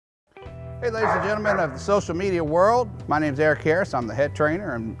Hey ladies and gentlemen of the social media world, my name is Aric Harris. I'm the head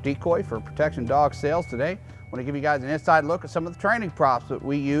trainer and decoy for Protection Dog Sales. Today I want to give you guys an inside look at some of the training props that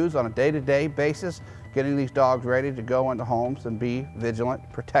we use on a day-to-day basis, getting these dogs ready to go into homes and be vigilant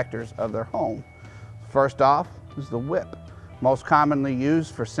protectors of their home. First off is the whip, most commonly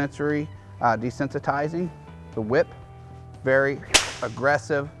used for sensory desensitizing. The whip, very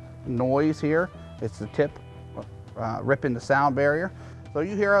aggressive noise here. It's the tip ripping the sound barrier. So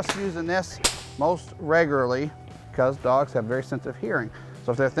you hear us using this most regularly because dogs have very sensitive hearing.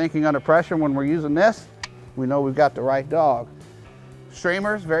 So if they're thinking under pressure when we're using this, we know we've got the right dog.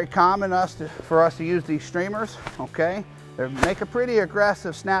 Streamers, very common for us to use these streamers, okay? They make a pretty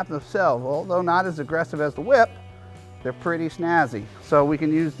aggressive snap themselves. Although not as aggressive as the whip, they're pretty snazzy. So we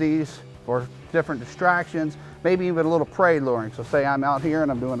can use these for different distractions, maybe even a little prey luring. So say I'm out here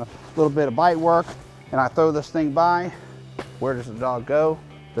and I'm doing a little bit of bite work and I throw this thing by. Where does the dog go?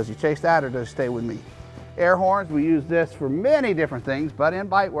 Does he chase that or does he stay with me? Air horns, we use this for many different things, but in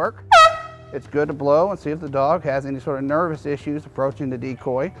bite work, it's good to blow and see if the dog has any sort of nervous issues approaching the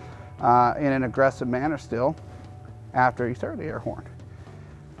decoy in an aggressive manner still after he's heard the air horn.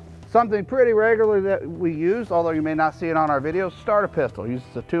 Something pretty regularly that we use, although you may not see it on our videos, starter pistol.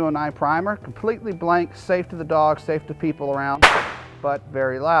 Uses a 209 primer, completely blank, safe to the dog, safe to people around, but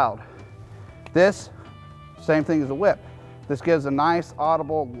very loud. This, same thing as a whip. This gives a nice,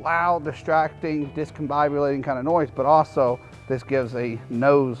 audible, loud, distracting, discombobulating kind of noise, but also this gives a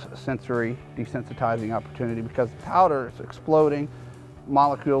nose sensory desensitizing opportunity because the powder is exploding,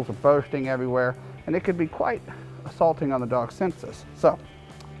 molecules are bursting everywhere, and it could be quite assaulting on the dog's senses. So,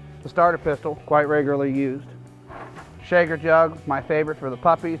 the starter pistol, quite regularly used. Shaker jug, my favorite for the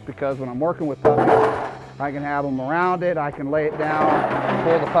puppies because when I'm working with puppies, I can have them around it, I can lay it down, and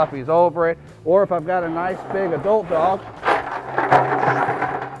pull the puppies over it, or if I've got a nice big adult dog,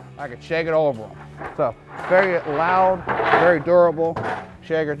 I could shake it over them. So very loud, very durable,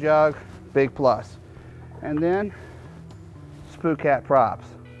 shaker jug, big plus. And then spook cat props.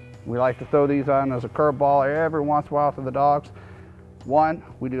 We like to throw these on as a curveball every once in a while to the dogs. One,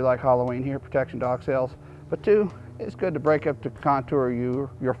 we do like Halloween here, Protection Dog Sales, but two, it's good to break up the contour of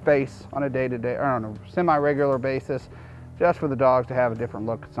your face on a day-to-day, or on a semi-regular basis, just for the dogs to have a different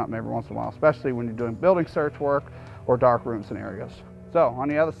look at something every once in a while, especially when you're doing building search work or dark room scenarios. So on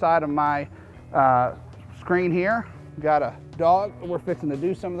the other side of my screen here, we've got a dog that we're fixing to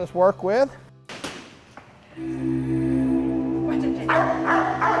do some of this work with.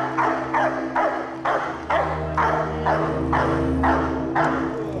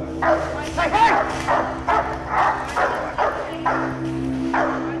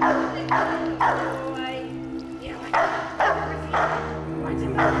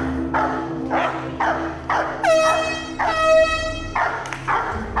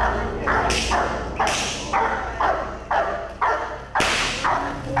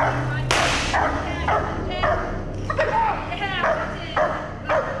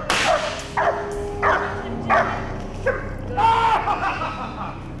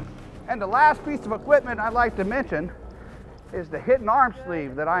 And the last piece of equipment I'd like to mention is the hidden arm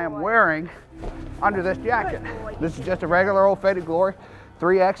sleeve that I am wearing under this jacket. This is just a regular old Faded Glory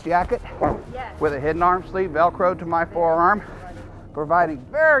 3X jacket with a hidden arm sleeve velcroed to my forearm, providing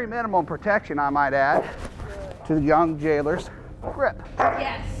very minimum protection, I might add, to the young jailer's grip.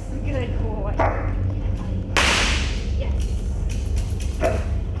 Yes, good boy. Yes.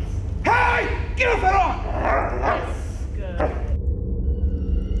 Hey, get off that arm! Yes, good.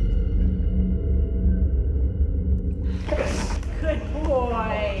 Good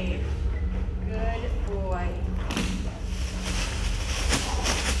boy. Good boy.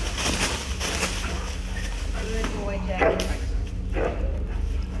 Good boy, Jack.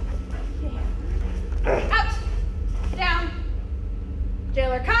 Out. Down.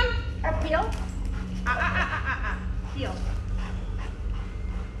 Jailer, come. Heel. Heel.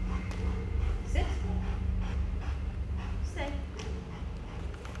 Sit. Stay.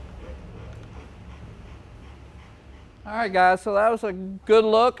 All right, guys, so that was a good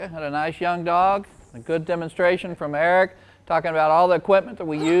look at a nice young dog, a good demonstration from Aric, talking about all the equipment that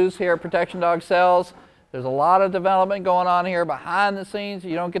we use here at Protection Dog Sales. There's a lot of development going on here behind the scenes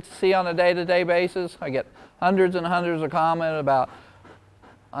you don't get to see on a day-to-day basis. I get hundreds and hundreds of comments about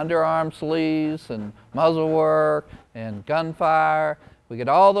underarm sleeves and muzzle work and gunfire. We get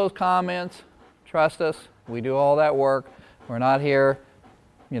all those comments. Trust us, we do all that work. We're not here,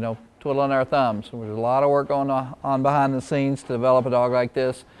 you know, twiddling our thumbs. There's a lot of work going on behind the scenes to develop a dog like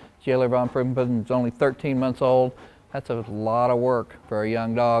this. Jailer Von Princeton is only 13 months old. That's a lot of work for a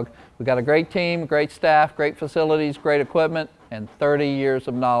young dog. We've got a great team, great staff, great facilities, great equipment. and 30 years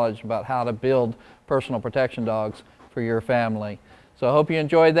of knowledge about how to build personal protection dogs for your family. So I hope you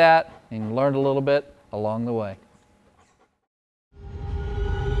enjoyed that and learned a little bit along the way.